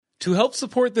To help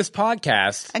support this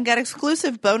podcast and get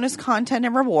exclusive bonus content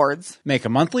and rewards, make a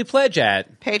monthly pledge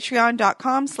at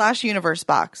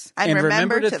patreon.com/universebox. And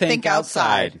remember to think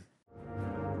outside.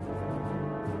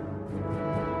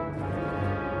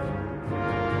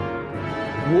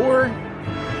 War.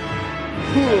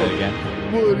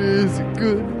 What is it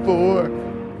good for?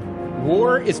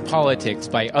 War is politics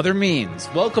by other means.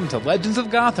 Welcome to Legends of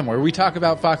Gotham, where we talk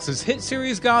about Fox's hit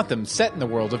series Gotham, set in the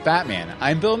world of Batman.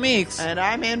 I'm Bill Meeks. And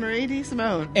I'm Anne-Marie D.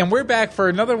 Simone. And we're back for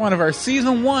another one of our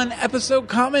Season 1 episode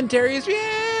commentaries.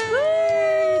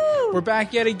 Yay! We're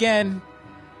back yet again.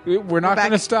 We're not going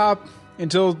to stop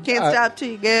until... Can't stop till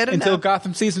you get enough. Until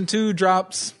Gotham Season 2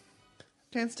 drops.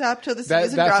 Can't stop till the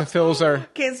season that drops. fulfills our...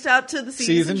 Can't stop till the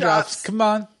season drops. Come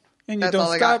on. And you That's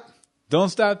don't stop. Don't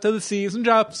stop till the season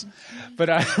drops. But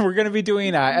we're going to be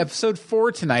doing episode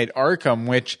 4 tonight, Arkham,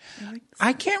 which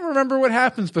I can't remember what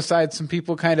happens besides some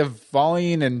people kind of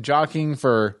volleying and jockeying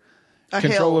for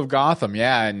control of Gotham.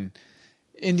 Yeah, and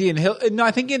Indian Hill. No, I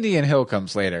think Indian Hill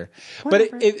comes later.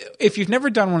 Whatever. But if you've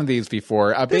never done one of these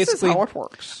before, this basically is how it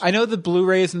works. I know the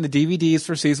Blu-rays and the DVDs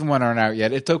for season 1 aren't out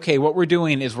yet. It's okay. What we're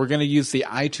doing is we're going to use the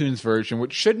iTunes version,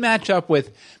 which should match up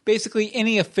with basically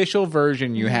any official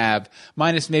version you have,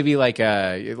 minus maybe like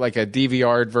a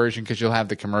DVR'd version because you'll have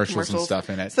the commercials and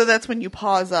stuff in it. So that's when you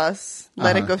pause us,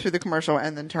 let it go through the commercial,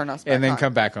 and then turn us back on. And then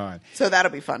come back on. So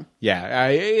that'll be fun. Yeah,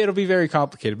 it'll be very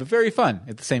complicated, but very fun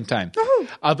at the same time.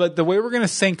 But the way we're going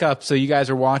to sync up so you guys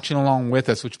are watching along with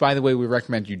us, which, by the way, we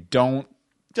recommend you don't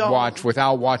watch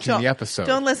without watching the episode.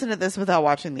 Don't listen to this without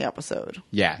watching the episode.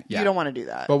 Yeah. You don't want to do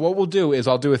that. But what we'll do is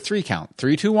I'll do a 3 count.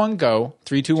 3, 2, 1, go.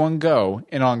 3, 2, 1, go.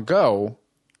 And on go,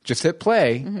 just hit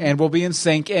play, and we'll be in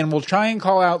sync, and we'll try and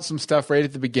call out some stuff right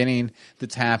at the beginning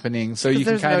that's happening. So you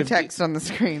can kind of... There's no text on the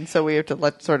screen, so we have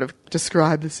to sort of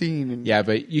describe the scene. Yeah,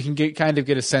 but you can get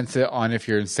a sense on if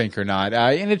you're in sync or not.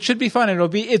 And it should be fun.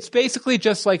 It's basically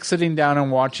just like sitting down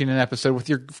and watching an episode with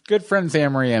your good friends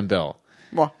Anne-Marie and Bill.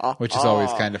 Which is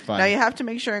always kind of fun. Now you have to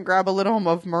make sure and grab a little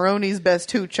of Maroni's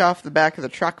Best Hooch off the back of the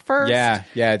truck first. Yeah,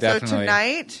 definitely. So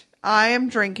tonight I am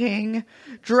drinking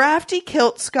Drafty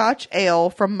Kilt Scotch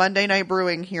Ale from Monday Night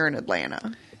Brewing here in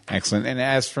Atlanta. Excellent. And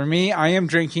as for me, I am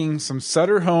drinking some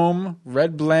Sutter Home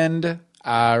Red Blend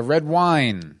red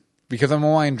wine because I'm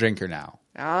a wine drinker now.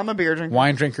 I'm a beer drinker.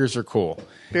 Wine drinkers are cool.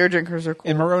 Beer drinkers are cool.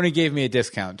 And Maroni gave me a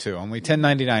discount, too. Only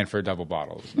 $10.99 for a double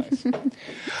bottle. It was nice.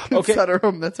 Okay. Sutter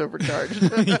Home, that's overcharged.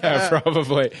 Yeah,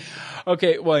 probably.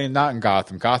 Okay, well, not in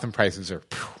Gotham. Gotham prices are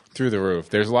through the roof.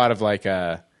 There's a lot of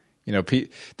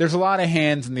there's a lot of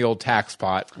hands in the old tax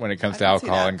pot when it comes to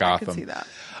alcohol in Gotham. I can see that.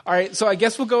 All right, so I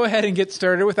guess we'll go ahead and get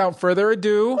started without further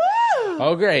ado. Woo!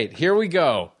 Oh, great. Here we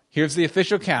go. Here's the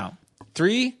official count.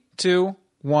 3, 2,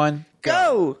 1,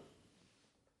 go.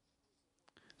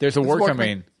 There's a war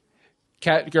coming.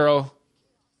 Cat girl.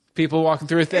 People walking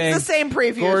through a thing. It's the same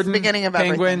preview Gordon, as the beginning of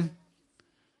Penguin.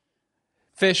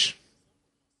 Fish.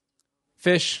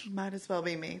 Might as well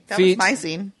be me. That Feet. was my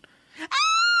scene.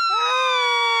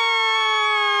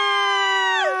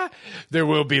 There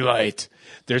will be light.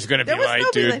 There's going to be light,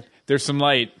 dude. Light. There's some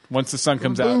light once the sun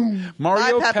comes Boom. out.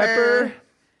 Mario Bye, Pepper.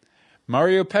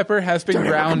 Mario Pepper has been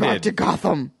grounded. Back to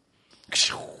Gotham.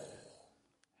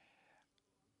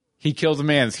 He killed a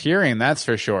man's hearing, that's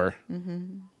for sure.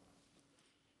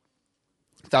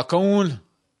 Falcone.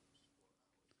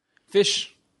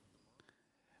 Fish.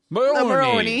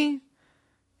 Maroni.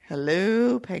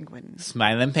 Hello, Penguin.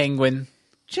 Smiling Penguin.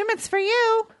 Jim, it's for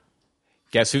you.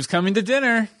 Guess who's coming to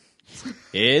dinner?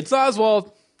 It's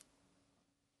Oswald.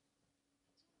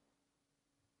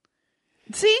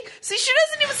 See, she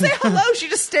doesn't even say hello. She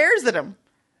just stares at him.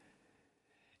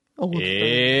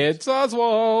 It's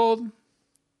Oswald.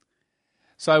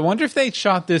 So I wonder if they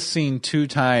shot this scene 2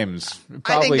 times.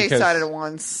 I think they shot it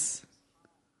once.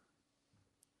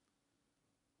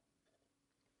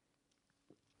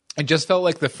 It just felt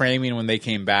like the framing when they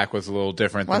came back was a little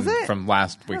different from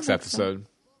last week's episode.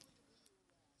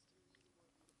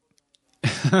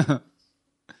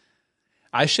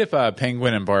 I ship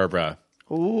Penguin and Barbara.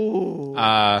 Ooh.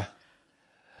 Ozra?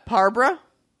 Barbara?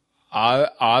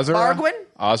 Bargwin?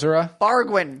 Ozra?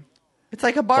 Bargwin. It's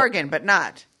like a bargain, but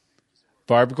not.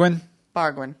 Barbgwin?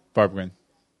 Bargwin.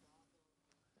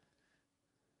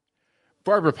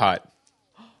 Barber Pot.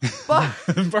 Barber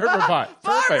Pot.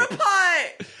 Barber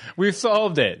Pot! We've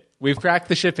solved it. We've cracked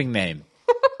the shipping name.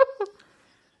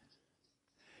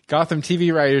 Gotham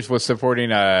TV Writers was supporting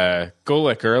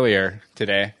Golick earlier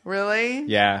today. Really?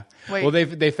 Yeah. Wait. Well,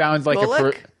 they found like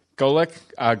Bullock? Golick,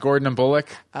 Gordon and Bullock.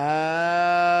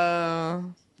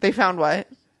 They found what?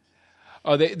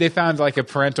 Oh, they found like a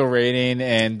parental rating,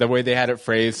 and the way they had it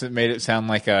phrased, it made it sound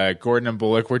like Gordon and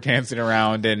Bullock were dancing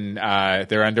around in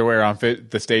their underwear on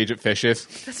the stage at Fish's.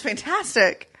 That's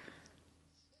fantastic.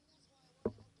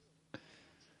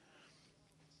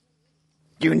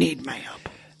 You need my help.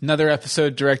 Another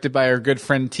episode directed by our good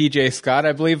friend T.J. Scott.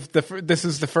 I believe this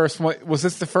is the first one. Was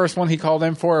this the first one he called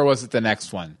in for, or was it the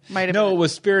next one? Might have No, been. it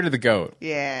was Spirit of the Goat.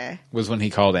 Yeah. Was when he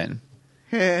called in.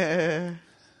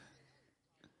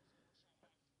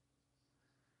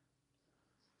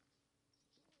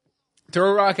 Throw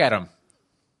a rock at him.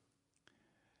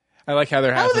 I like how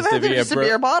there happens to be just a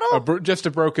beer bottle? Just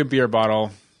a broken beer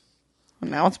bottle.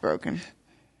 Now it's broken.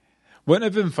 Wouldn't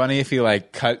it have been funny if he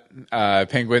like cut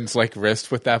Penguin's like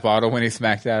wrist with that bottle when he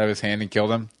smacked it out of his hand and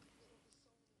killed him?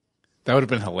 That would have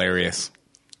been hilarious.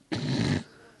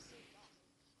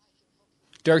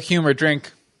 Dark humor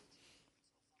drink.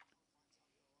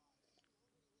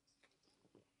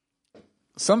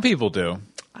 Some people do.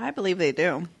 I believe they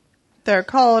do. They're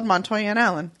called Montoya and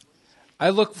Allen. I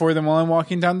look for them while I'm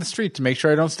walking down the street to make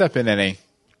sure I don't step in any.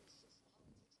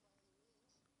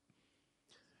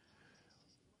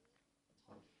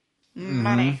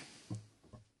 Money.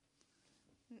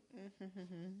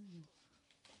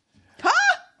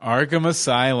 Arkham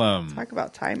Asylum. Talk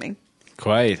about timing.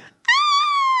 Quite.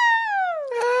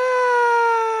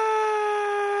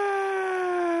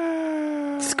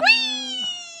 Squeeze!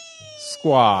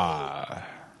 Squaw.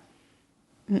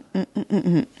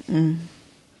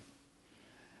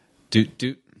 Doot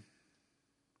doot.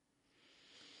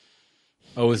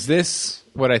 Oh, is this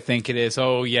what I think it is?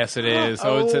 Oh, yes, it is.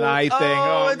 Oh, it's an eye thing.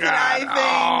 Oh, it's God. an eye thing.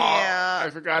 Yeah. I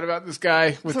forgot about this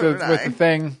guy with So did with I. the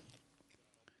thing.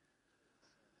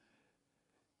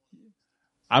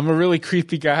 I'm a really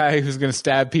creepy guy who's going to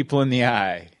stab people in the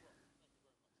eye.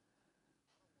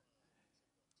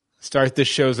 Start this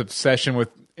show's obsession with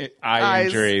eye Eyes.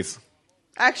 injuries.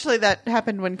 Actually, that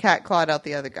happened when Cat clawed out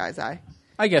the other guy's eye.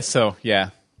 I guess so,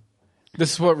 yeah.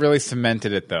 This is what really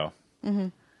cemented it, though. Mm-hmm.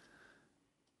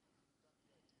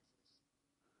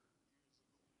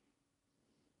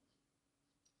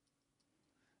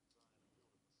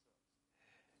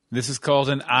 This is called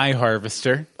an eye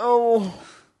harvester. Oh.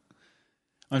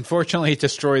 Unfortunately, it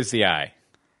destroys the eye.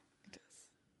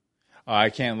 Oh, I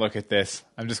can't look at this.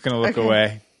 I'm just going to look Okay.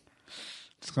 away.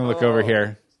 Just going to look over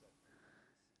here.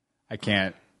 I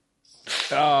can't.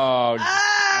 Oh,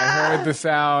 I heard the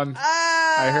sound.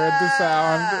 I heard the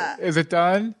sound. Is it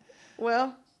done?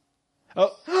 Well,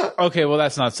 Oh, okay. Well,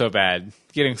 that's not so bad.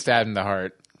 Getting stabbed in the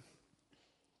heart.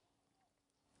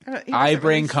 Eye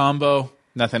brain combo.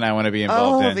 Nothing I want to be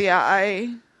involved in. the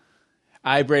eye.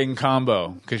 Eye brain combo,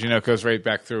 because it goes right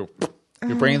back through.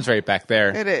 Your brain's right back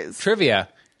there. It is. Trivia.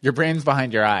 Your brain's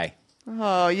behind your eye.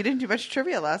 Oh, you didn't do much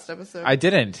trivia last episode. I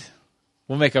didn't.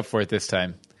 We'll make up for it this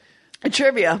time.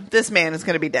 Trivia. This man is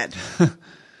going to be dead.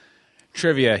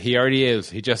 Trivia. He already is.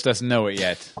 He just doesn't know it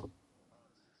yet.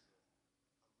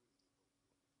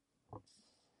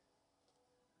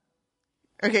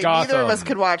 Okay, Gotham. neither of us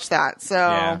could watch that, so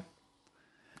Yeah.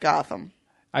 Gotham.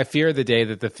 I fear the day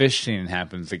that the fish scene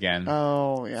happens again.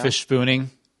 Oh, yeah. Fish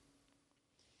spooning.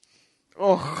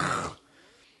 Oh,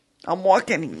 I'm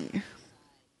walking.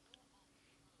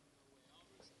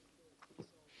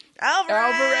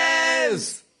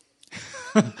 Alvarez!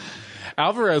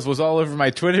 Alvarez was all over my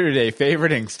Twitter today,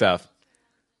 favoriting stuff.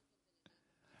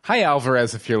 Hi,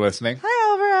 Alvarez, if you're listening.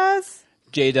 Hi, Alvarez.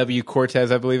 J.W.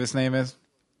 Cortez, I believe his name is.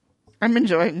 I'm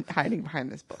enjoying hiding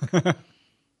behind this book.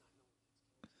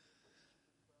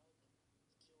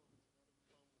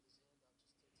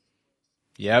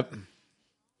 Yep.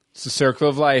 It's the circle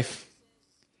of life.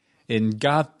 In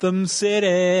Gotham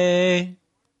City.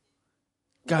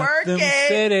 Gotham Work it.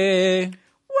 City.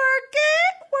 Work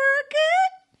it, work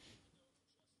it.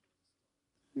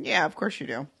 Yeah, of course you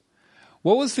do.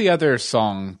 What was the other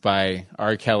song by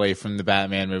R. Kelly from the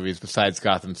Batman movies besides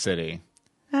Gotham City?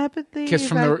 Kiss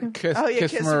from the Kiss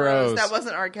from a Rose. That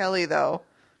wasn't R. Kelly though.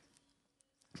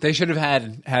 They should have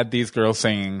had these girls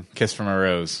singing "Kiss from a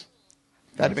Rose."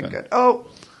 That'd have been good. Oh,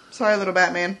 sorry, little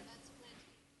Batman.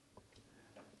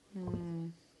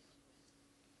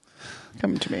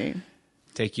 Come to me.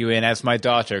 Take you in as my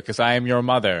daughter, because I am your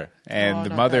mother, and Oh, the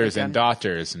not mothers that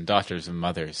and daughters of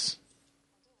mothers.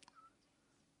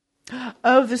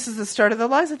 Oh, this is the start of the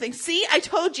Liza thing. See, I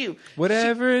told you.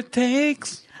 Whatever it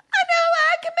takes. I know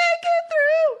I can make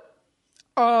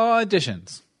it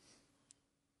Auditions.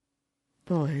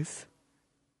 through. Boys.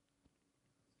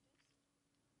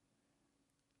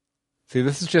 See,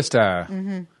 this is just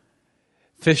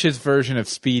Fish's version of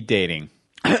speed dating.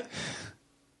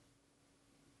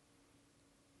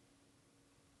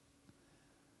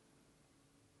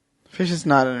 Fish is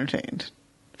not entertained.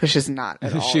 Fish is not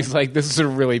at all. She's like, this is a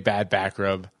really bad back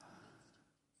rub.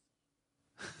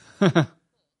 I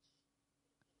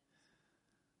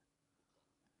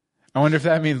wonder if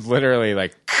that means literally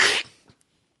like.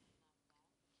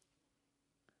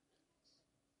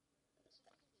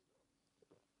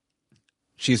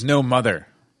 She's no mother.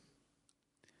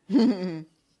 I'm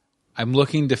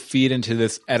looking to feed into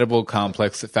this edible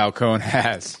complex that Falcone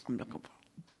has. I'm looking for a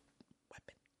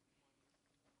weapon.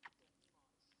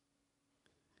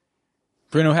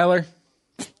 Bruno Heller?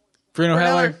 Bruno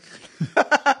Heller?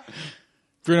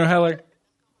 Bruno Heller?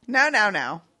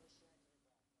 No.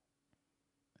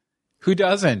 Who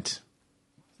doesn't?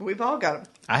 We've all got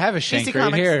them. I have a shank DC right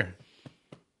Comics. here.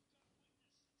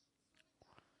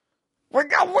 We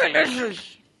got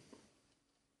witnesses.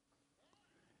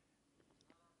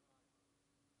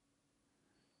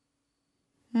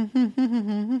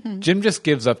 Jim just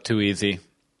gives up too easy.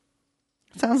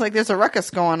 Sounds like there's a ruckus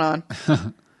going on.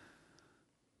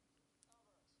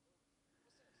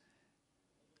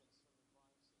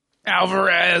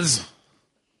 Alvarez!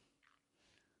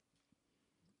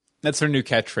 That's her new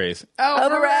catchphrase.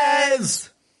 Alvarez!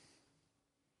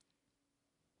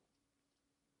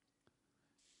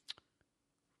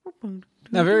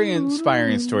 Now, very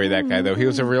inspiring story, that guy, though. He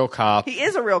was a real cop. He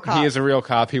is a real cop. He is a real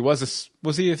cop. He was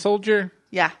he a soldier?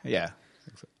 Yeah. Yeah.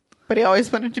 But he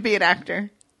always wanted to be an actor.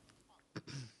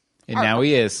 And now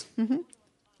he is. Mm-hmm.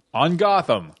 On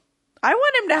Gotham. I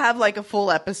want him to have like a full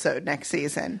episode next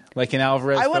season. Like an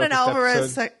Alvarez. I want an focused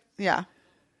Alvarez. episode. Yeah.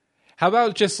 How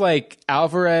about just like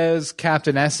Alvarez,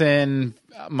 Captain Essen,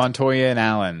 Montoya, and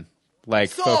Allen?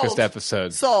 Like Sold. focused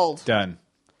episodes. Sold. Done.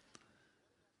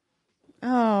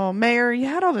 Oh, Mayor, you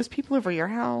had all those people over your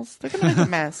house. They're going to make a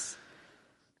mess.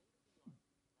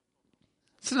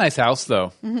 It's a nice house,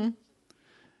 though. Mm-hmm.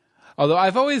 Although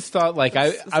I've always thought like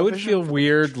I would feel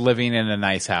weird living in a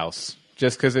nice house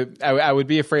just because I would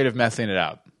be afraid of messing it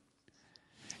up.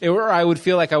 Or I would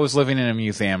feel like I was living in a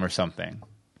museum or something.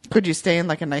 Could you stay in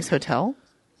like a nice hotel?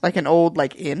 Like an old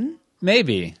like inn?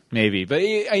 Maybe. But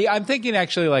I'm thinking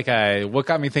actually like what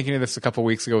got me thinking of this a couple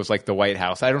weeks ago was like the White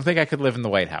House. I don't think I could live in the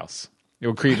White House. It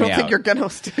would creep I me don't out. think you're going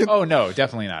to. Oh, no,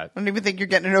 definitely not. I don't even think you're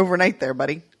getting an overnight there,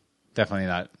 buddy. Definitely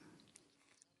not.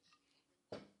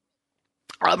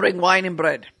 I'll bring wine and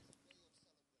bread.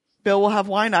 Bill will have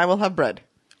wine. I will have bread.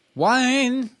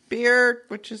 Wine. Beer,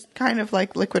 which is kind of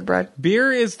like liquid bread.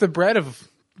 Beer is the bread of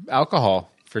alcohol,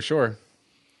 for sure.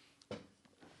 All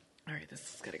right,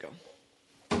 this is going to go.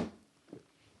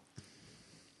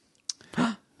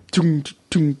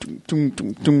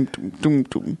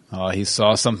 Oh, he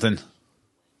saw something.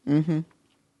 Mm-hmm.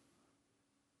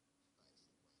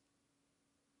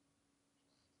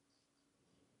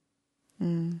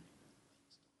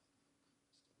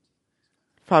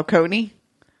 Falcone?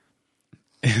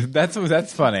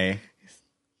 That's funny.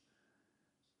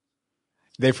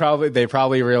 They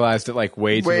probably realized it like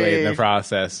way too late in the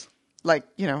process. Like,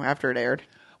 after it aired.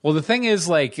 Well, the thing is,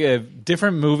 like,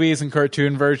 different movies and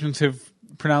cartoon versions have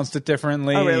pronounced it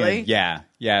differently. Oh, really? And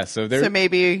yeah. So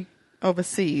maybe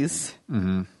overseas.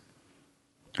 Mm-hmm.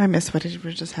 I miss what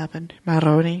just happened.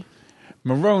 Maroni,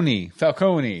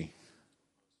 Falcone.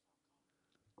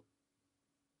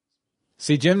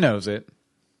 See, Jim knows it.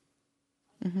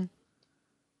 Mm-hmm.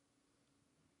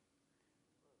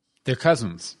 They're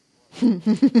cousins.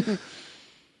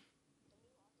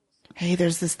 Hey,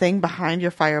 there's this thing behind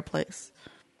your fireplace.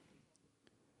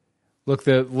 Look,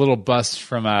 the little bust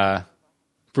from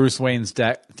Bruce Wayne's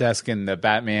desk in the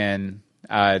Batman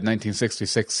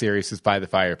 1966 series is by the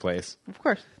fireplace. Of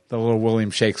course. The little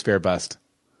William Shakespeare bust.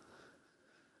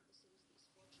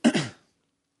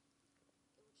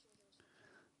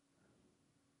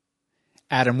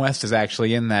 Adam West is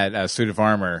actually in that suit of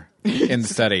armor in the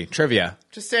study. Trivia.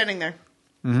 Just standing there.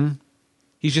 Mm-hmm.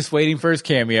 He's just waiting for his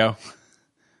cameo.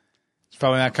 It's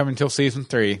probably not coming until season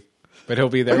 3, but he'll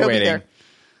be there waiting. Be there.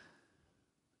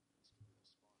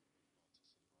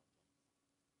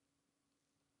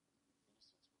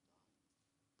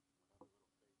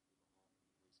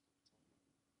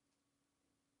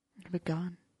 He'll be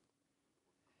gone.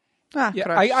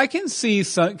 Yeah, I can see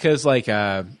some, because like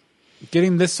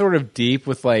getting this sort of deep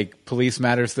with like police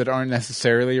matters that aren't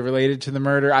necessarily related to the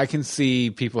murder, I can see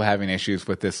people having issues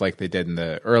with this like they did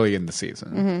early in the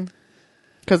season.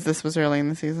 Because this was early in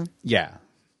the season? Yeah.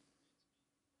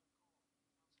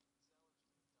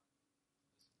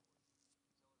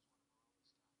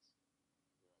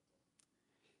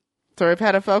 So we've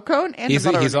had a Falcone and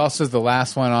he's also the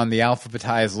last one on the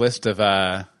alphabetized list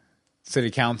of city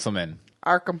councilmen.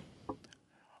 Arkham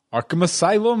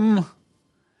Asylum.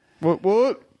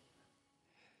 What?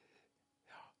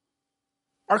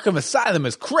 Arkham Asylum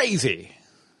is crazy.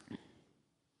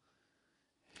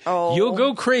 Oh. You'll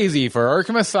go crazy for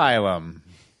Arkham Asylum.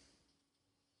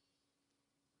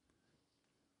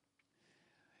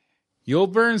 You'll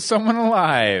burn someone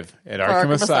alive at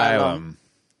Arkham Asylum.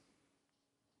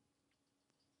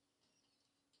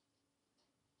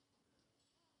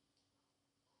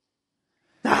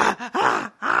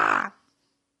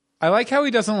 I like how he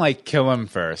doesn't like kill him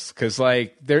first, because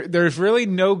like there's really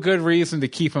no good reason to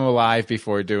keep him alive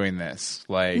before doing this.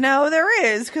 Like, No, there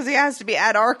is, because he has to be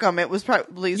at Arkham. It was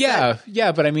probably yeah,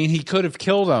 but I mean, he could have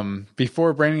killed him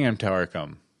before bringing him to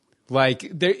Arkham.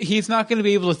 Like, he's not going to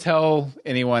be able to tell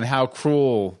anyone how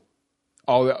cruel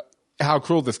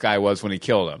this guy was when he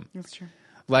killed him. That's true.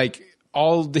 Like,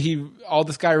 all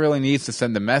this guy really needs to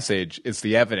send the message is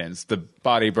the evidence: the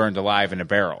body burned alive in a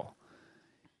barrel.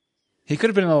 He could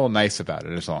have been a little nice about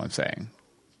it, is all I'm saying.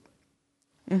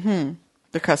 Mm-hmm.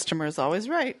 The customer is always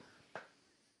right.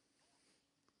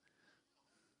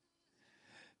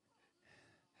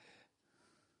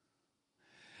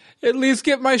 At least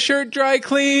get my shirt dry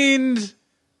cleaned.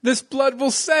 This blood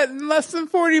will set in less than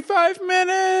 45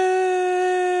 minutes.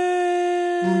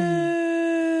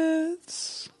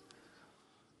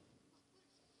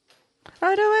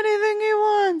 I'll do anything he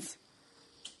wants.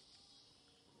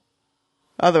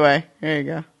 Other way. Here you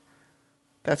go.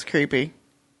 That's creepy.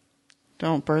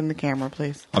 Don't burn the camera,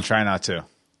 please. I'll try not to.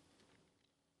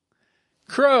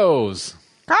 Crows.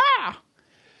 Ah!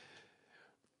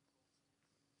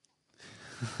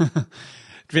 It'd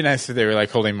be nice if they were like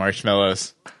holding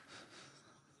marshmallows.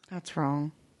 That's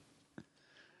wrong.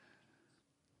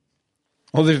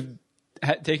 Well, they're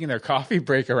taking their coffee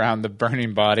break around the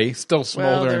burning body, still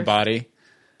smoldering body.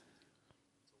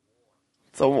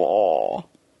 It's a wall.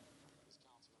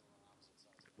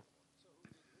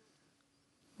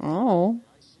 Oh.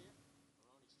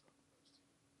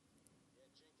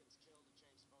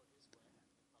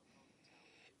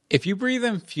 If you breathe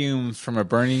in fumes from a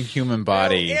burning human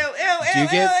body,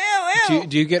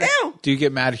 do you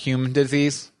get mad human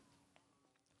disease?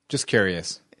 Just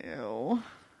curious. Ew.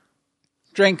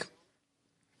 Drink.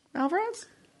 Alvarez?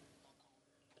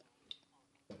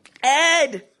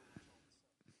 Ed!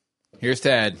 Here's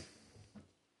to Ed.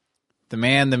 The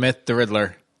man, the myth, the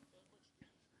Riddler.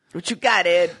 What you got,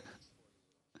 Ed?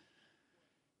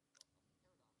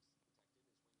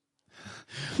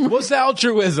 What's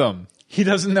altruism? He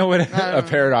doesn't know what a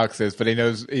paradox is, but he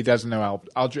doesn't know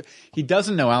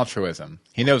altruism.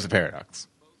 He knows a paradox.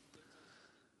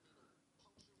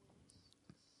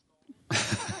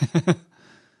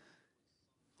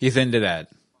 He's into that.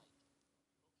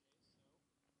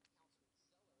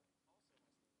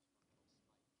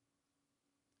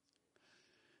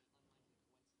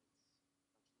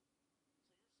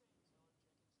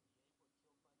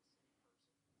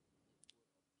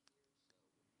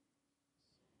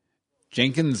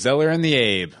 Jenkins, Zeller, and the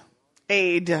Abe.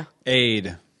 Aid.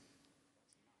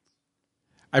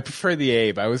 I prefer the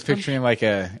Abe. I was picturing like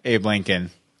a Abe Lincoln.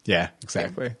 Yeah,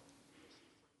 exactly.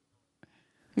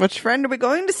 Which friend are we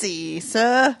going to see,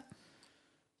 sir?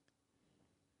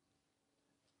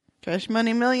 Cash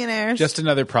Money Millionaires. Just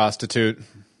another prostitute.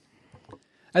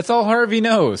 That's all Harvey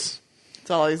knows.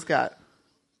 That's all he's got.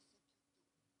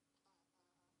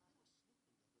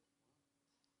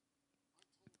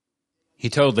 He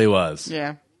totally was.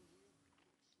 Yeah.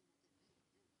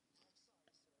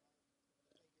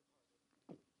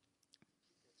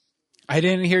 I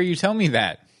didn't hear you tell me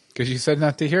that because you said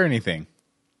not to hear anything.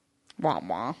 Wah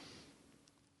wah.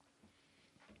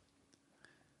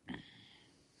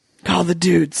 Call the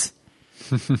dudes.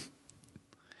 This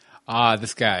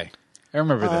guy. I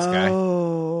remember this guy.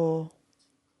 Oh.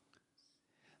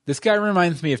 This guy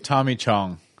reminds me of Tommy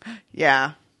Chong.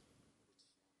 Yeah.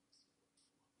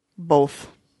 Both.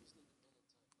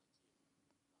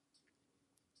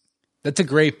 That's a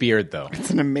great beard, though.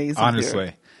 It's an amazing honestly.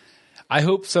 beard. I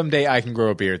hope someday I can grow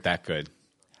a beard that good.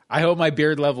 I hope my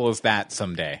beard level is that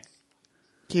someday.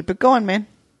 Keep it going, man.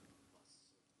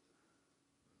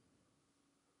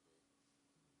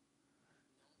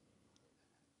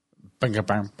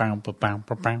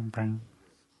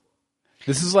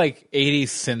 This is like 80s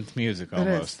synth music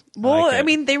almost. Well, like I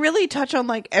mean, they really touch on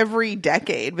like every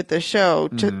decade with the show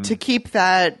to keep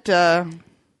that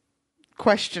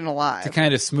question alive. to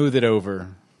kind of smooth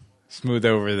over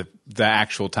the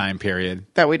actual time period.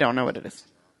 That we don't know what it is.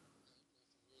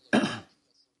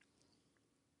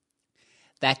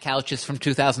 That couch is from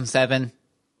 2007.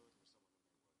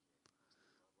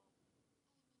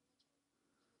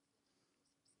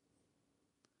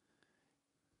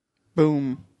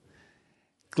 Boom.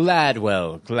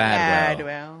 Gladwell.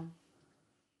 Gladwell.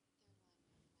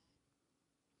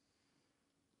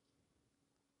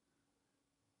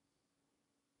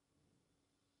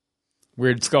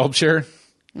 Weird sculpture.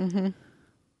 Mm-hmm.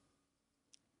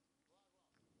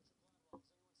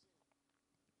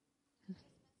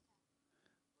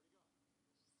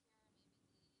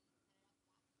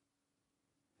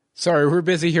 Sorry, we're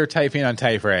busy here typing on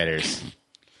typewriters.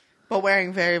 But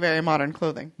wearing very, very modern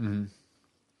clothing. Mm-hmm.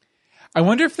 I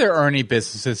wonder if there are any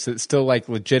businesses that still like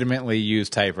legitimately use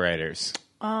typewriters.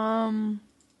 Probably.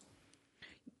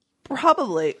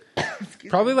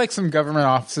 Probably like some government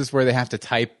offices where they have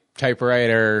to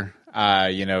typewriter,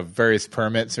 various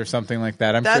permits or something like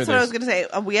that. That's what I was going to say.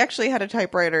 We actually had a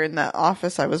typewriter in the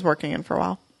office I was working in for a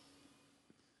while.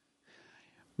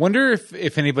 Wonder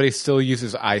if anybody still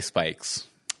uses iSpikes.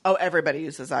 Oh, everybody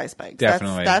uses iSpikes.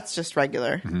 Definitely. That's just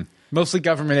regular. Mm-hmm. Mostly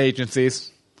government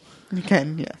agencies.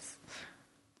 Again, yes.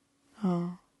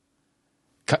 Oh.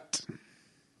 Cut.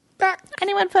 Back.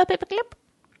 Anyone for a paperclip?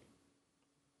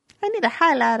 I need a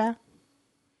highlighter.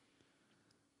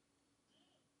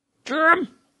 Drum.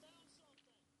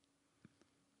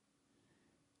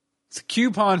 It's a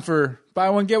coupon for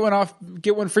buy one,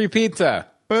 get one free pizza.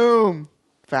 Boom.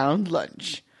 Found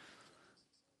lunch.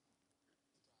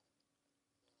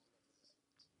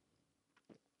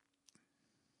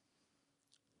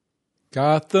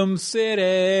 Gotham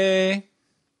City.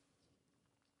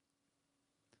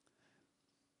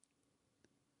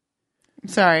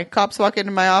 Sorry, cops walk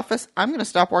into my office. I'm going to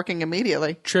stop working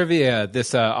immediately. Trivia,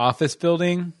 this office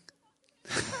building.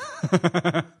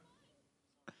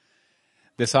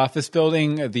 This office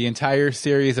building, the entire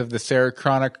series of the Sarah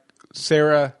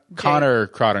Connor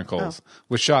Chronicles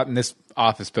was shot in this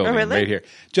office building right here.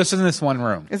 Just in this one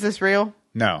room. Is this real?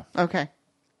 No. Okay.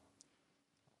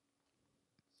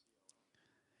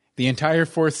 The entire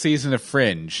fourth season of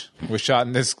Fringe was shot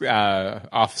in this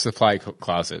office supply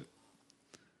closet.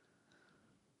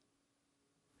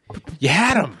 You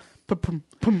had them.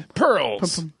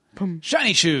 Pearls.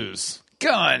 Shiny shoes.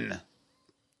 Gun.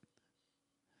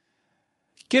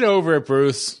 Get over it,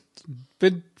 Bruce. It's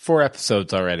been 4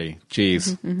 episodes already.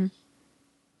 Jeez. Mm-hmm.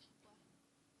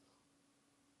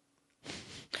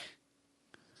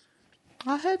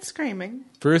 I heard screaming.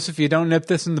 Bruce, if you don't nip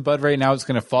this in the bud right now, it's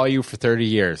going to follow you for 30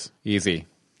 years. Easy.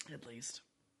 At least.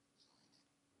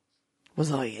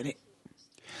 Was I in it?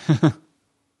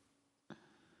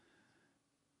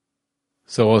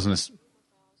 So it wasn't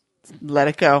Let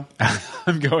it go.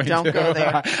 I'm going Don't to. go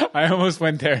there. I almost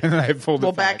went there and then I pulled it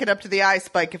We'll back. back it up to the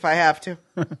iSpike if I have to.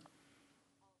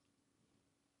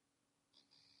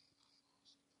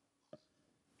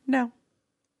 No.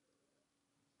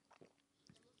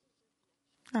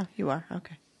 Oh, you are.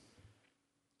 Okay.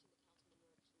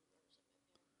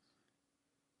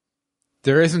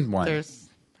 There isn't one. There's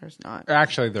not.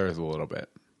 Actually, there is a little bit.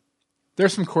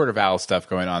 There's some Court of Owls stuff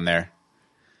going on there.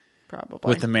 Probably.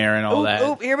 With the mayor and all that.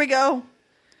 Oh, here we go.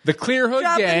 The Clear Hood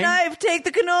Drop Gang. the knife, take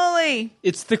the cannoli.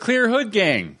 It's the Clear Hood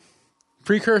Gang.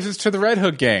 Precursors to the Red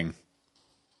Hood Gang.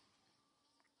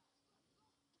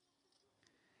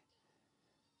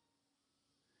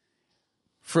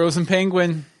 Frozen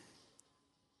Penguin.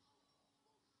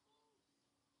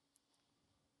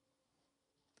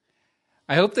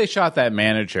 I hope they shot that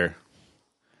manager.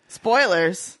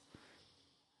 Spoilers.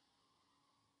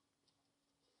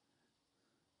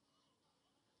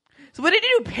 So what did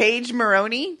you do, Paige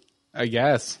Maroney? I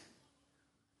guess.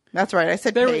 That's right, I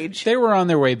said Paige. They were on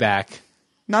their way back.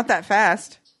 Not that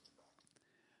fast.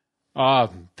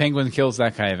 Penguin kills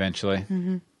that guy eventually.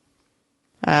 Mm-hmm.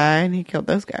 And he killed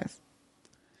those guys.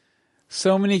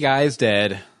 So many guys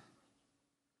dead.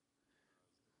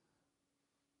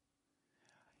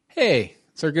 Hey,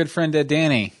 it's our good friend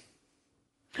Danny.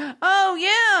 Oh,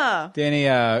 yeah. Danny,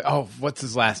 what's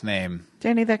his last name?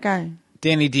 Danny, that guy.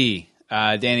 Danny D.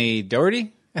 Danny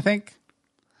Doherty, I think.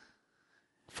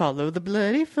 Follow the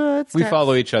bloody footsteps. We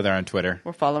follow each other on Twitter.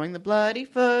 We're following the bloody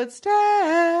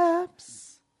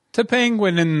footsteps. To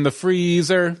Penguin in the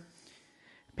freezer.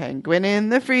 Penguin in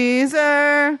the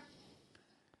freezer.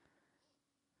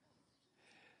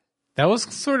 That was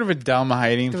sort of a dumb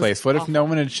hiding place. What if no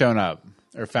one had shown up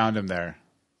or found him there?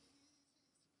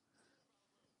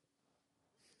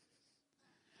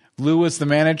 Lou was the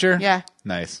manager? Yeah.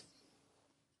 Nice.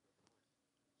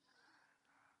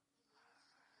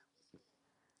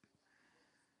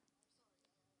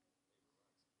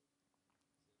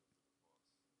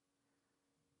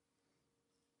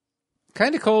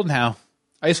 Kind of cold now.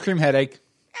 Ice cream headache.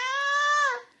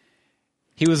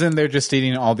 He was in there just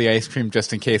eating all the ice cream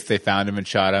just in case they found him and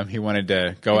shot him. He wanted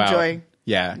to go Enjoy. out.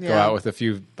 Yeah, go out with a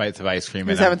few bites of ice cream.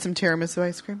 He was having some tiramisu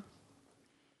ice cream.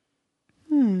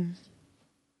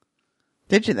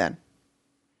 Did you then?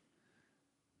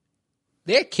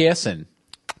 They're kissing.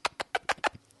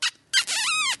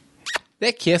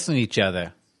 They're kissing each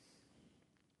other.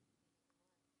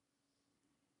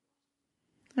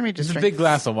 Let me just It's a drink big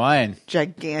glass of wine.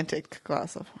 gigantic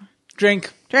glass of wine.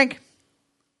 Drink. Drink.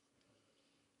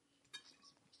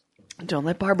 Don't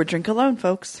let Barbara drink alone,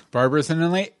 folks. Barbara's an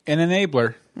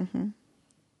enabler. Mm-hmm.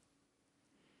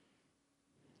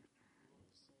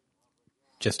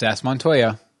 Just ask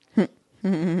Montoya.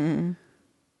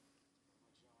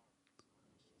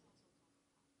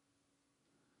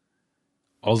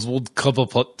 Oswald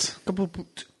Cobblepot.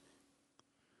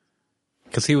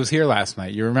 Because he was here last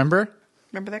night. You remember?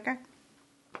 Remember that guy?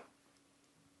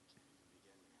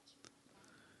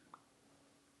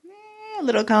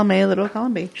 Little column A, little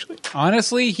column B.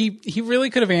 Honestly, he really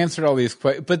could have answered all these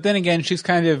questions. But then again, she's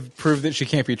kind of proved that she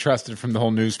can't be trusted from the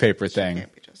whole newspaper thing.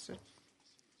 Can't be trusted.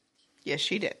 Yes,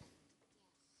 she did.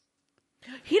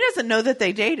 He doesn't know that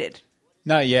they dated.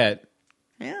 Not yet.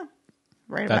 Yeah.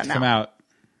 Right That's about now. come out.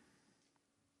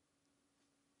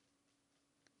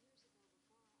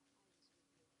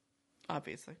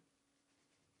 Obviously.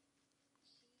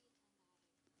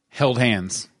 Held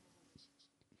hands.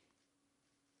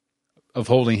 Of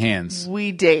holding hands.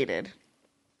 We dated.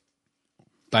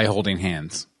 By holding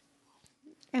hands.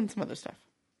 And some other stuff.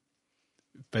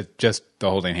 But just the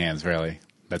holding hands, really.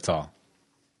 That's all.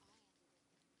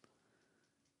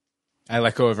 I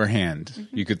let go of her hand,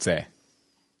 you could say.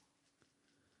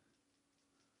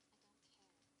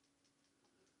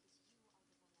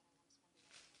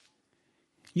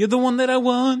 You're the one that I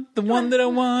want. The one that I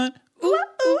want. Ooh,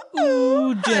 ooh,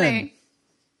 ooh, Jen. Honey.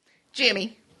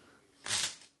 Jimmy.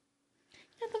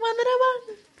 You're the one that I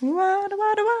want.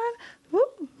 Want.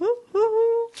 Ooh, ooh,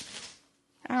 ooh.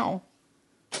 Ow.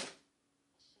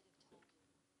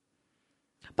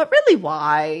 But really,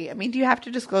 why? I mean, do you have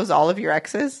to disclose all of your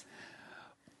exes?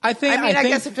 I think. I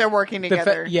guess if they're working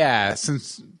together. Yeah,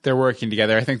 since they're working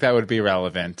together, I think that would be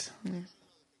relevant. Yeah.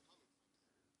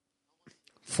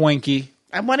 Fwanky.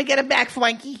 I want to get him back,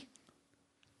 Fwanky.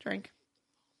 Drink.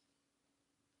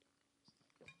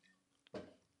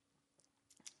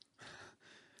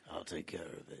 I'll take care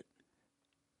of it.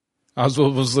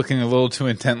 Oswald was looking a little too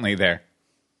intently there.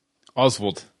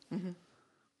 Oswald. Mm-hmm.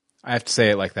 I have to say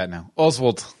it like that now.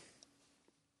 Oswald.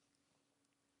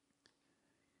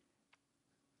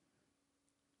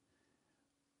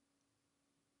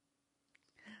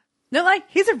 No, like,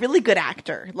 he's a really good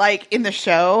actor. Like, in the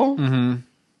show,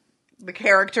 the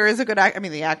character is a good actor. I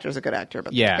mean, the actor is a good actor,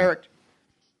 but yeah. The character.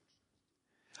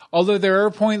 Although there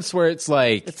are points where it's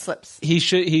like... It slips. He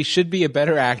should be a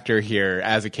better actor here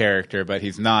as a character, but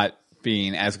he's not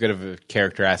being as good of a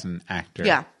character as an actor.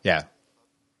 Yeah. Yeah.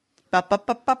 Bop, bop,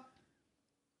 bop, bop.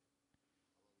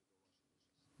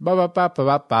 Bop, bop, bop, bop,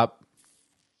 bop, bop.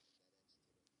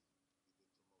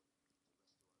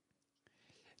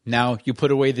 Now you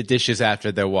put away the dishes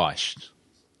after they're washed.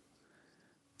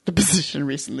 The position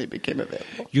recently became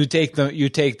available. You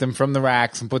take them from the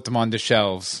racks and put them on the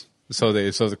shelves so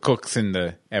the cooks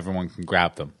and everyone can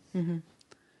grab them. Mm-hmm.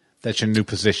 That's your new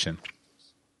position.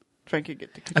 Frank, you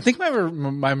get to. I think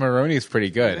my Maroni is pretty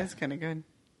good. That's kind of good.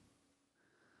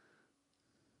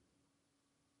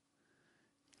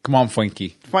 Come on,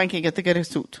 Frankie. Frankie, get to get his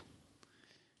suit.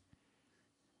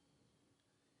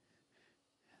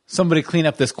 Somebody clean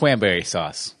up this cranberry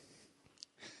sauce.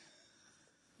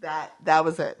 That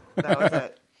was it. That was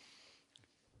it.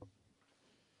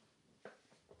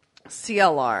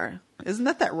 CLR. Isn't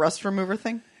that rust remover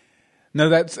thing? No,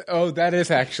 that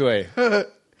is actually. Of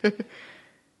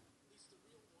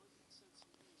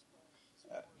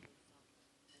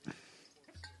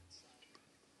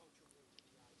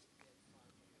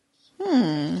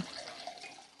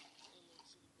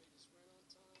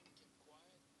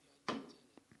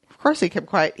course he kept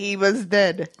quiet. He was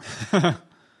dead.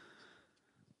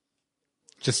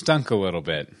 Just stunk a little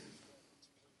bit.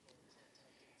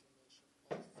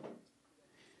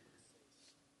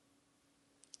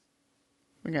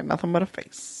 We got nothing but a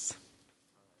face.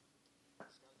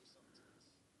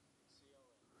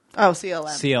 Oh, CLM.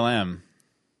 CLM.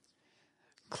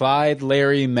 Clyde,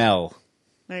 Larry, Mel.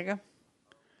 There you go.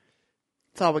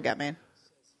 That's all we got, man.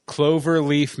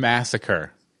 Cloverleaf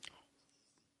Massacre.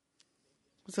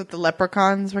 Was it the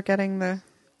leprechauns were getting the...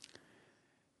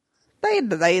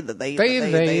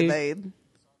 They.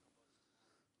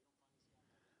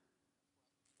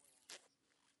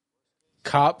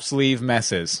 Cops leave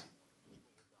messes.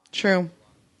 True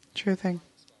thing.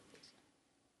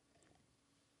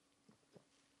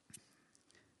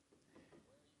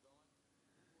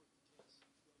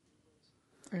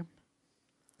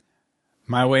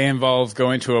 My way involves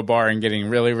going to a bar and getting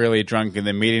really, really drunk and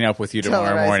then meeting up with you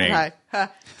tomorrow morning.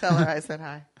 Tell her I said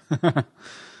hi.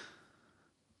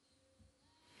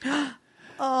 Rip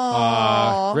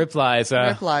Liza.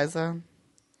 Rip Liza.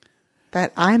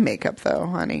 That eye makeup, though,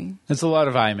 honey. It's a lot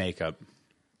of eye makeup.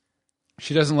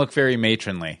 She doesn't look very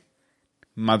matronly.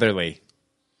 Motherly.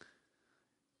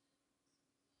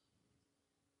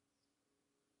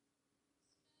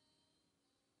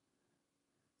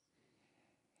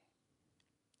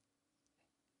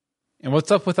 And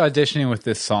what's up with auditioning with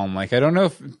this song? Like, I don't know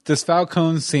if does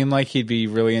Falcone seem like he'd be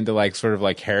really into like sort of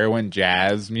like heroin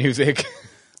jazz music.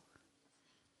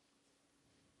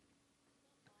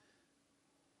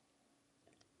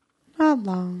 Not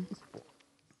long.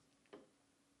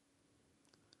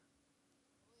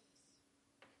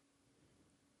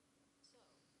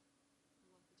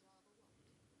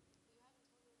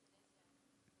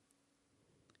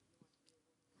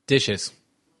 Dishes.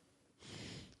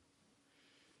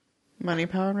 Money,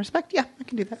 power, and respect. Yeah, I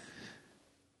can do that.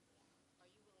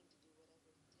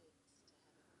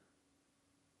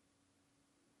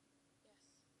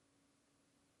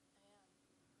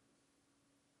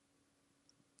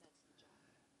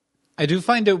 I do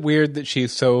find it weird that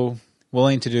she's so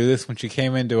willing to do this when she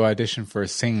came in to audition for a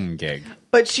singing gig.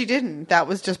 But she didn't. That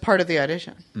was just part of the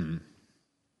audition. Mm.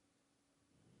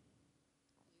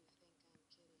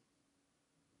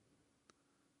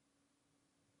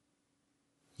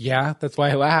 Yeah, that's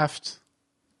why I laughed.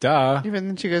 Duh. Even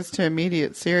then she goes to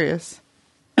immediate serious.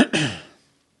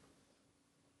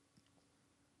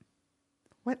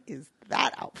 What is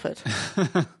that outfit?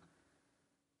 I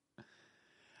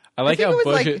like think how it was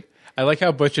Butch. like- I like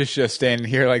how Butch is just standing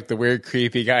here like the weird,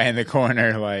 creepy guy in the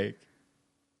corner. Like,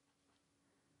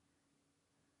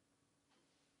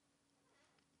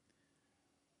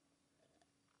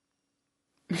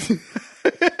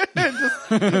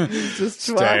 Just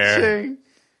Stare. watching.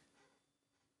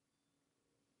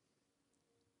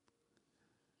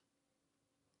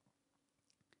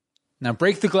 now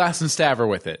break the glass and stab her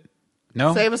with it.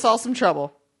 No, Save us all some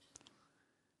trouble.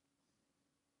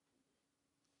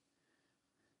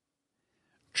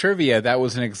 trivia. That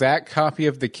was an exact copy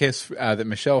of the kiss that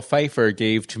Michelle Pfeiffer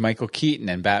gave to Michael Keaton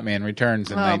in Batman Returns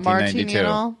in Martini 1992. and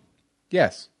all.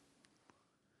 Yes.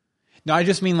 No, I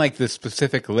just mean like the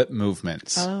specific lip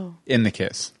movements in the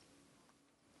kiss.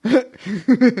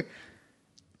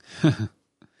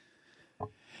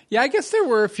 Yeah, I guess there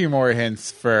were a few more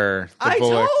hints for the I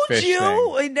Bullock told fish you.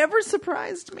 thing. It never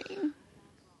surprised me.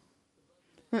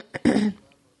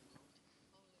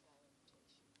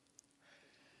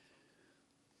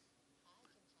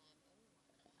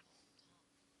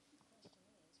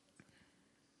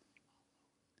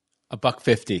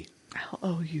 $1.50. I'll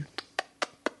owe you.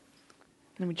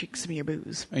 Let me drink some of your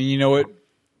booze. And you know what?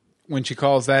 When she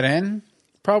calls that in,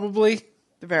 probably.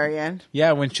 The very end.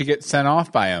 Yeah, when she gets sent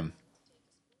off by him.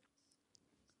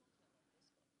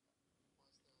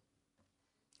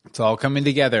 It's all coming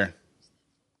together.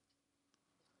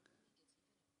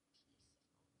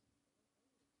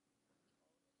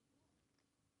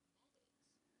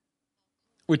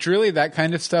 Which really, that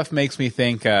kind of stuff makes me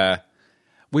think.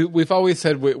 We've always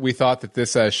said we thought that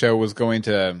this show was going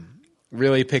to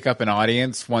really pick up an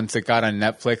audience once it got on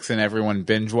Netflix and everyone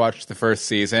binge watched the first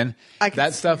season.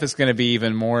 That stuff is going to be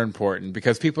even more important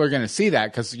because people are going to see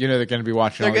that because they're going to be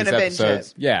watching all these They're gonna binge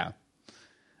episodes. it. Yeah,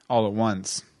 all at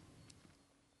once.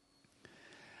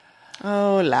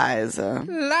 Oh, Liza.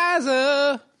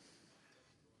 Liza.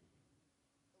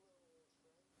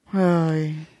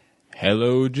 Oh,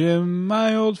 Hello, Jim,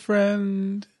 my old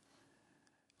friend.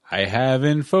 I have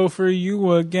info for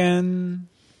you again.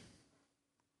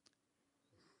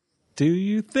 Do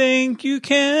you think you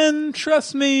can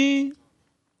trust me?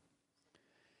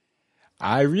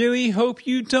 I really hope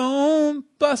you don't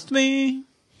bust me.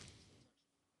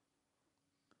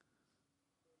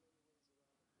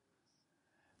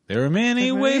 There are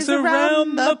many ways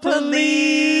around the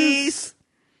police.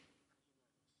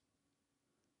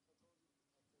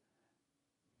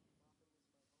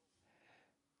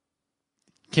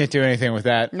 Can't do anything with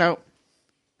that. Nope.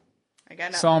 I got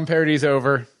nothing. Psalm parody's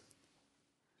over.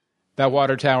 That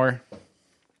water tower.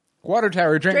 Water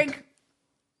tower, drink.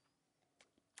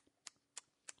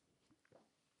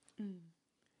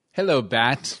 Hello,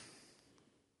 Bat.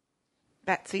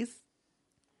 Batsies.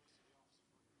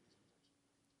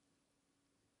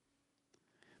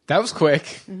 That was quick.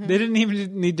 Mm-hmm. They didn't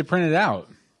even need to print it out.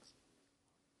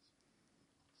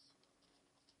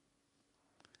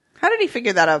 How did he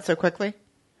figure that out so quickly?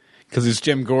 Because it's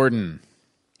Jim Gordon.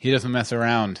 He doesn't mess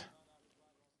around.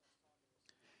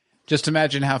 Just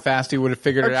imagine how fast he would have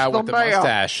figured it out with the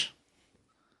mustache.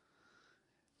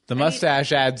 The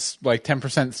mustache adds like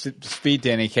 10% speed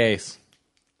to any case.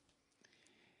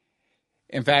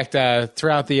 In fact,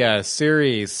 throughout the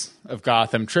series of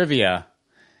Gotham trivia,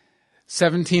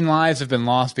 17 lives have been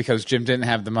lost because Jim didn't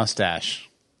have the mustache.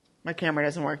 My camera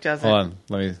doesn't work, does it? Hold on,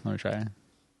 let me try.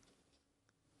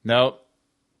 Nope.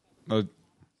 No.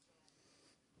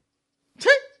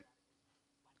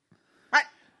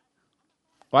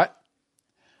 What?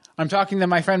 I'm talking to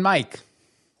my friend Mike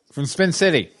from Spin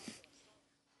City.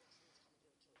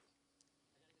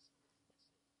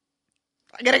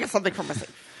 I gotta get something from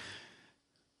myself.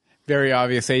 Very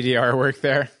obvious ADR work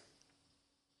there.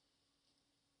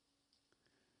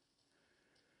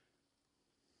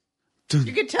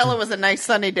 You could tell it was a nice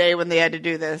sunny day when they had to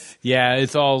do this. Yeah,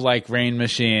 it's all like Rain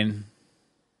Machine.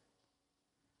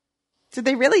 Did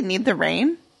they really need the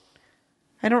rain?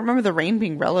 I don't remember the rain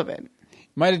being relevant.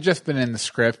 Might have just been in the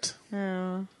script.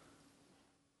 I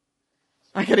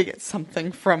gotta get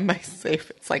something from my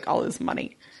safe. It's like all his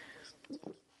money.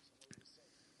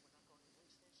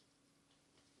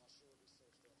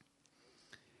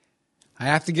 I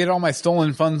have to get all my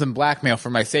stolen funds and blackmail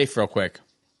from my safe real quick.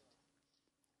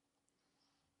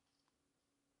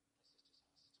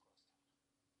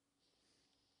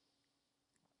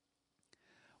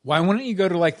 Why wouldn't you go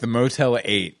to like the Motel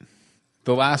 8?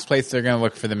 The last place they're going to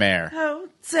look for the mayor.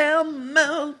 Hotel,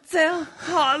 motel,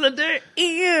 Holiday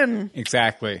Inn.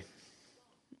 Exactly.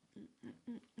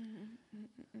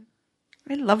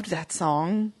 I loved that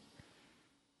song.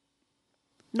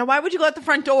 Now, why would you go out the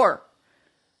front door?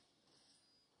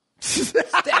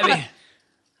 Stabby.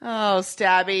 Oh,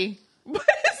 Stabby. What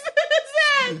is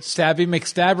that? Stabby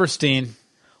McStabberstein.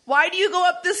 Why do you go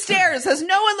up the stairs? Has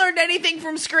no one learned anything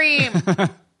from Scream?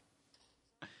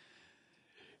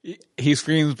 He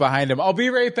screams behind him, "I'll be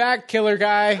right back, killer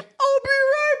guy." I'll be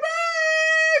right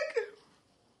back.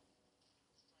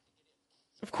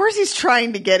 Of course he's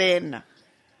trying to get in.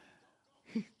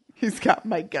 He's got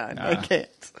my gun. I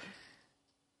can't.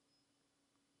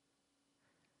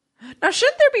 Now,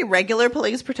 shouldn't there be regular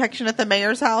police protection at the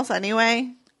mayor's house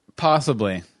anyway?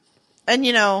 Possibly. And,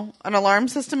 you know, an alarm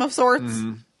system of sorts?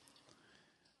 Mm-hmm.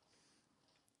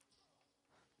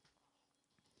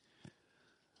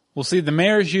 Well, see, the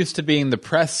mayor's used to being the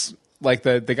press, like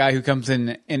the guy who comes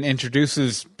in and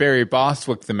introduces Barry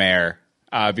Bostwick, the mayor,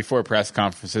 before press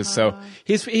conferences. So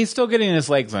he's still getting his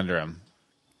legs under him.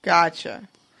 Gotcha.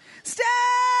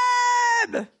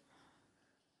 Stab!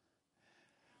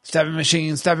 Stabbing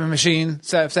machine, stabbing machine,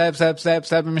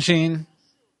 stabbing machine.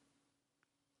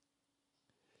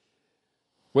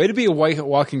 Way to be a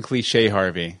walking cliche,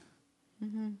 Harvey.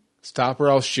 Mm-hmm. Stop or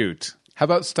I'll shoot. How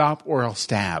about stop or I'll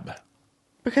stab?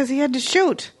 Because he had to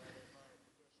shoot.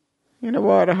 You know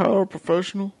what? How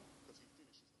professional.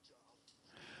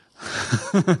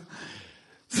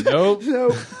 Nope.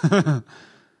 Nope.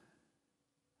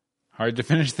 Hard to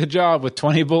finish the job with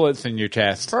 20 bullets in your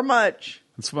chest. For much.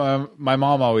 That's what my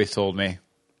mom always told me.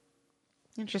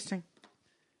 Interesting.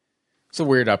 It's a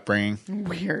weird upbringing.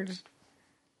 Weird.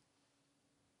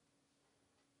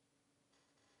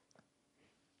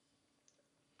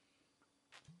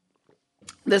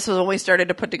 This was when we started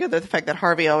to put together the fact that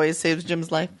Harvey always saves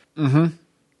Jim's life. Mm-hmm.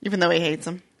 Even though he hates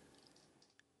him.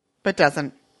 But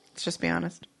doesn't. Let's just be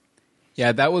honest.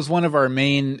 Yeah, that was one of our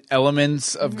main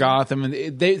elements of Gotham.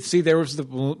 And there was the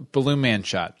Balloon Man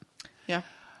shot. Yeah.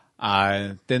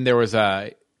 Then there was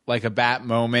a Bat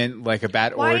moment, like a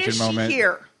Bat origin moment. Why is she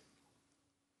here?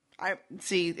 I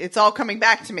see. It's all coming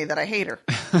back to me that I hate her.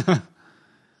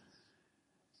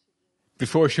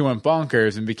 Before she went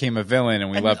bonkers and became a villain, and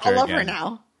we loved her again. I love her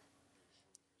now.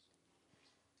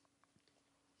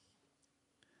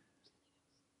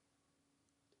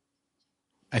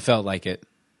 I felt like it.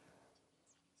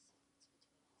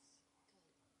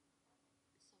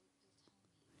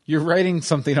 You're writing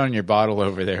something on your bottle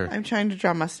over there. I'm trying to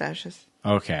draw mustaches.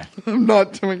 Okay. I'm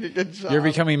not doing a good job. You're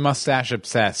becoming mustache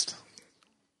obsessed.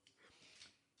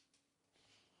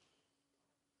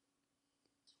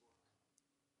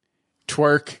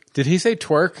 Twerk. Did he say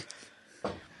twerk?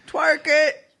 Twerk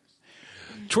it.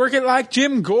 Twerk it like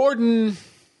Jim Gordon.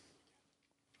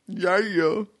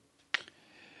 Yeah.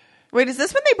 Wait, is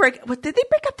this when they break? What, did they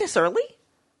break up this early?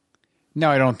 No,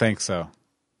 I don't think so.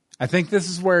 I think this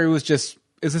is where he was just...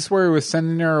 Is this where he was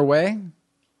sending her away?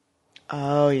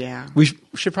 Oh, yeah. We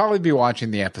should probably be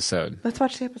watching the episode. Let's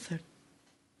watch the episode.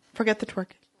 Forget the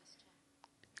twerk.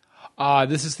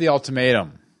 This is the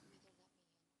ultimatum.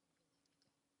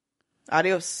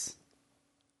 Adios.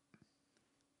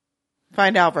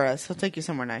 Find Alvarez. He'll take you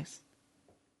somewhere nice.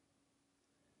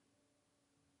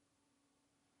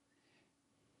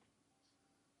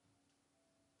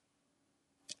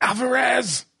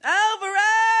 Alvarez!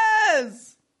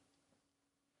 Alvarez!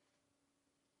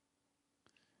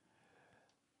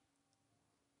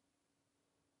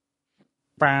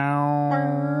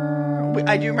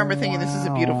 I do remember thinking this is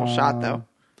a beautiful shot, though.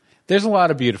 There's a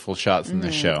lot of beautiful shots in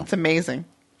this show. It's amazing.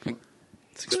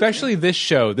 Especially this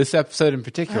show, this episode in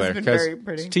particular, Has been because very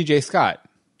pretty. it's TJ Scott.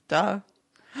 Duh.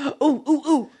 Ooh, ooh,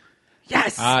 ooh.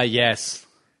 Yes. Ah, yes.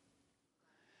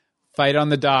 Fight on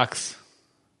the docks.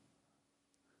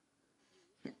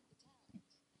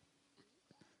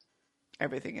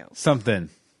 Everything else. Something.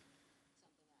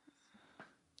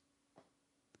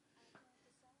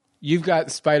 You've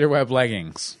got spiderweb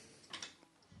leggings.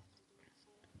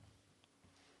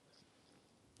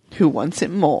 Who wants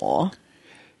it more?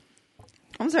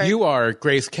 I'm sorry. You are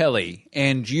Grace Kelly,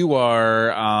 and you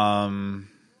are,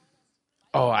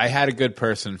 oh, I had a good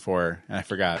person for her, and I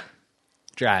forgot.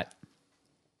 Drat.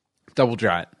 Double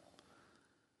Drat.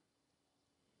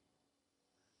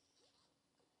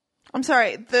 I'm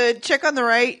sorry. The chick on the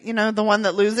right, you know, the one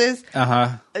that loses,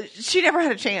 she never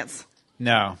had a chance.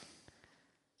 No.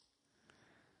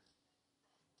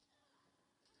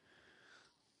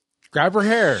 Grab her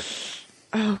hair.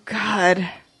 Oh, God.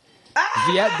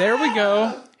 Yeah, there we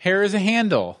go. Hair is a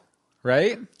handle,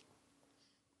 right?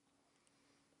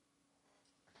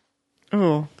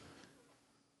 Oh.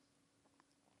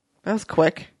 That was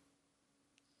quick.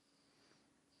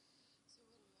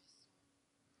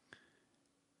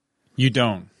 You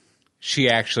don't. She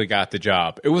actually got the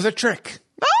job. It was a trick.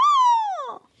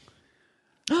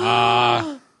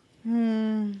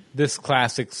 This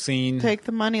classic scene. Take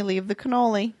the money, leave the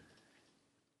cannoli.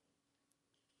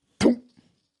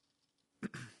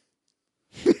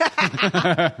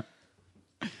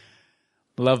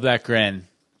 Love that grin.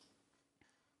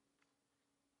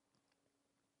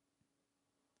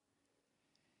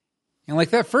 And like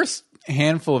that first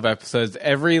handful of episodes,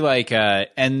 every like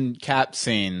end cap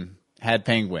scene had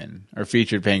Penguin or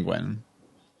featured Penguin.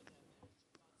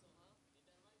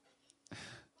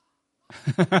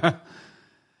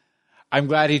 I'm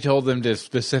glad he told them to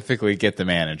specifically get the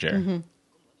manager. Mm-hmm.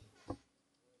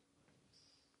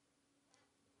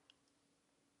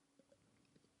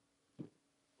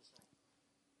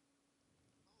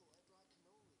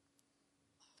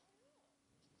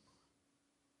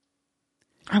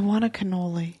 I want a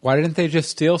cannoli. Why didn't they just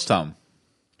steal some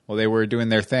while they were doing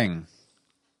their thing?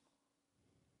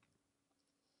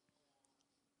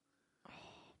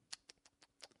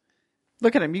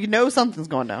 Look at him. You know something's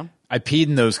going down. I peed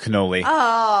in those cannoli.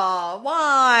 Oh,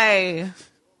 why?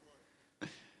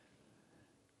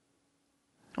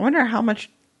 I wonder how much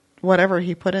whatever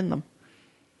he put in them.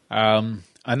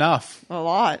 Enough. A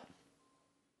lot.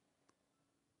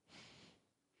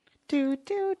 Do,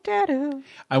 do, da, do.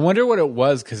 I wonder what it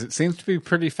was, because it seems to be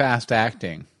pretty fast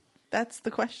acting. That's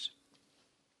the question.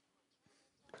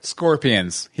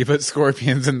 Scorpions. He put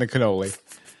scorpions in the cannoli.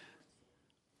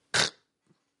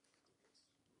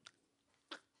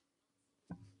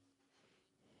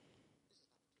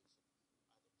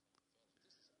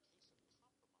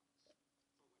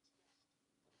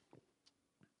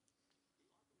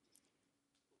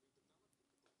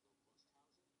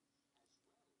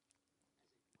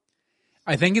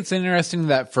 I think it's interesting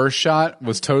that first shot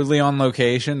was totally on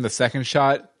location. The second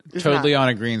shot, totally on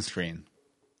a green screen.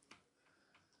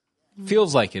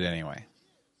 Feels like it anyway.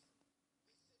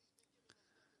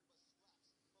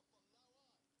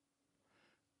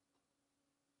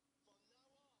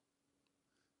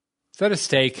 Is that a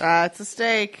steak? It's a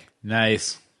steak.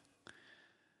 Nice.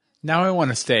 Now I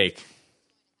want a steak.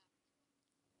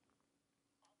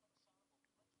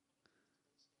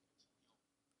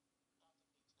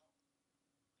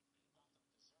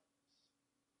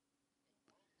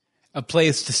 A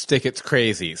place to stick its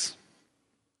crazies.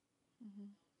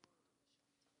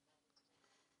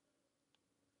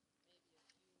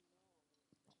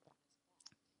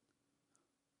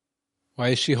 Why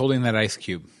is she holding that ice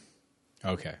cube?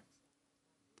 Okay.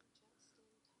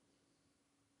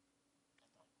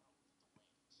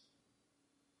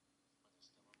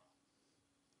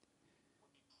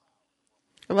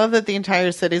 I love that the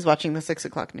entire city's watching the 6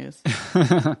 o'clock news.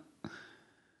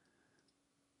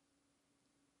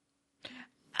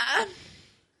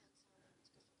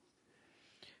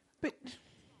 But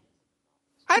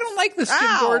I don't like this, Jim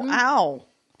Gordon. Ow.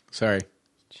 Sorry.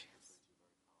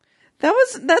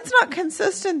 That's not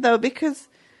consistent though, because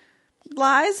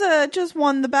Liza just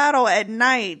won the battle at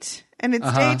night and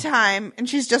it's daytime and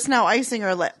she's just now icing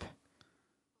her lip.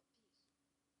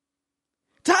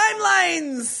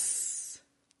 Timelines.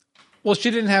 Well, she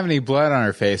didn't have any blood on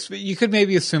her face, but you could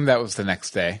maybe assume that was the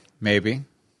next day. Maybe.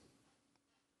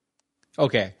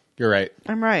 Okay, you're right.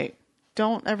 I'm right.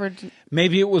 Don't ever...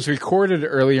 Maybe it was recorded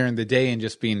earlier in the day and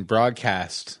just being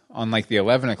broadcast on like the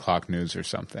 11 o'clock news or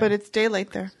something. But it's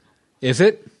daylight there. Is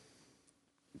it?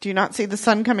 Do you not see the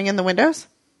sun coming in the windows?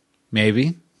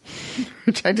 Maybe.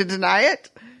 Trying to deny it?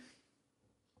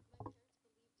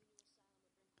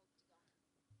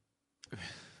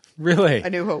 Really? A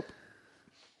New Hope.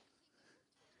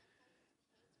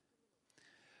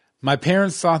 My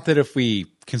parents thought that if we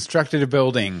constructed a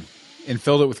building and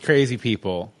filled it with crazy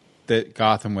people, that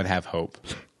Gotham would have hope.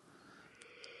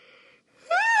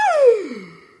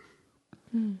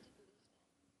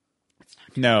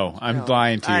 No, I'm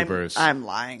lying to you, Bruce. I'm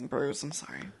lying, Bruce. I'm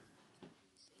sorry.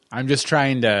 I'm just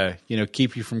trying to,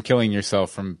 keep you from killing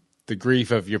yourself from the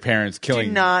grief of your parents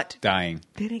dying.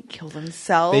 They didn't kill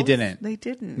themselves. They didn't. They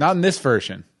didn't. Not in this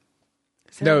version.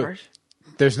 Is there a version?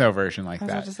 There's no version like I was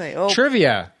that. about to say, oh.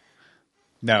 Trivia.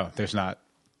 No, there's not.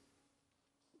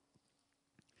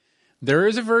 There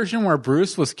is a version where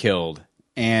Bruce was killed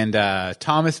and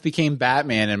Thomas became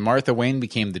Batman and Martha Wayne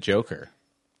became the Joker.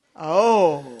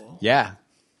 Oh. Yeah.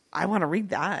 I want to read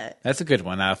that. That's a good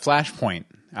one. Flashpoint.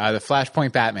 The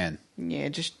Flashpoint Batman. Yeah,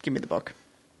 just give me the book.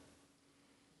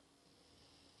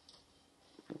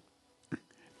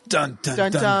 Dun, dun,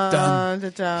 Dun, dun, dun, dun.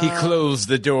 dun, dun. He closed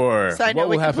the door. Side note, What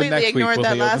will we happen completely next week? ignored Will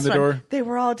that he last open the one. door? They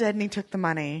were all dead and he took the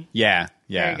money. Yeah.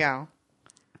 There you go.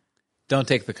 Don't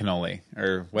take the cannoli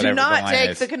or whatever Do not the line take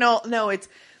is. the cannoli. No, it's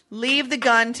leave the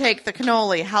gun, take the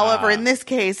cannoli. However, in this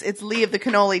case, it's leave the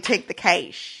cannoli, take the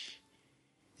cash.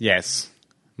 Yes.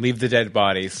 Leave the dead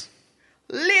bodies.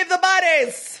 Leave the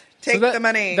bodies. Take the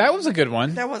money. That was a good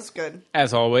one. That was good.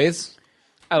 As always.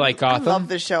 I like Gotham. I love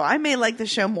this show. I may like the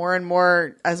show more and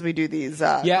more as we do these.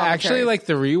 Actually, like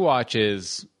the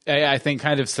rewatches, I think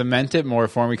kind of cement it more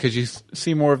for me because you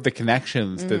see more of the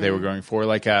connections that they were going for.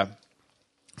 Like,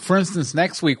 for instance,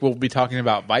 next week we'll be talking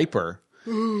about Viper,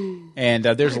 and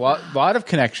there's a lot of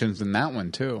connections in that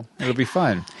one too. It'll be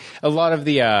fun. A lot of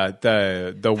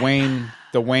the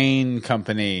Wayne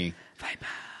Company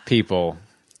people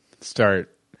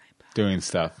start doing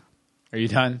stuff. Are you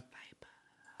done?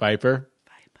 Viper.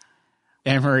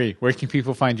 Anne-Marie, where can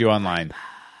people find you online?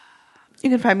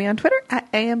 You can find me on Twitter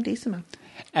at AMDSimo.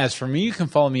 As for me, you can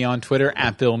follow me on Twitter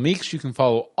at Bill Meeks. You can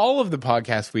follow all of the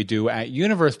podcasts we do at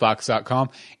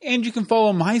universebox.com. And you can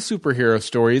follow my superhero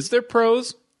stories. They're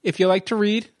prose, if you like to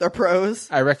read. They're prose.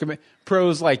 I recommend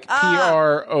prose like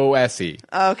Prose.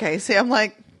 Okay, see, I'm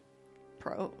like,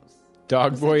 prose.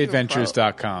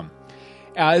 Dogboyadventures.com.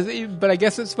 But I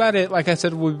guess that's about it. Like I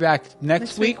said, we'll be back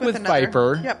next week with another.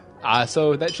 Viper. Yep.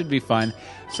 So that should be fun.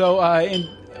 So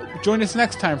join us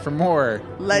next time for more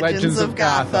Legends of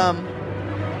Gotham.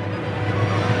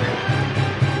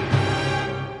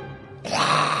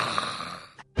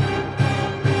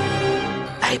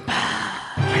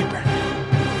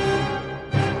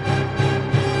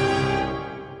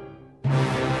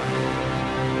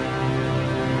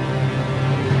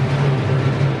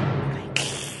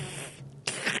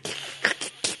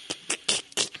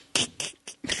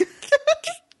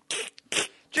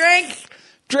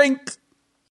 Drink.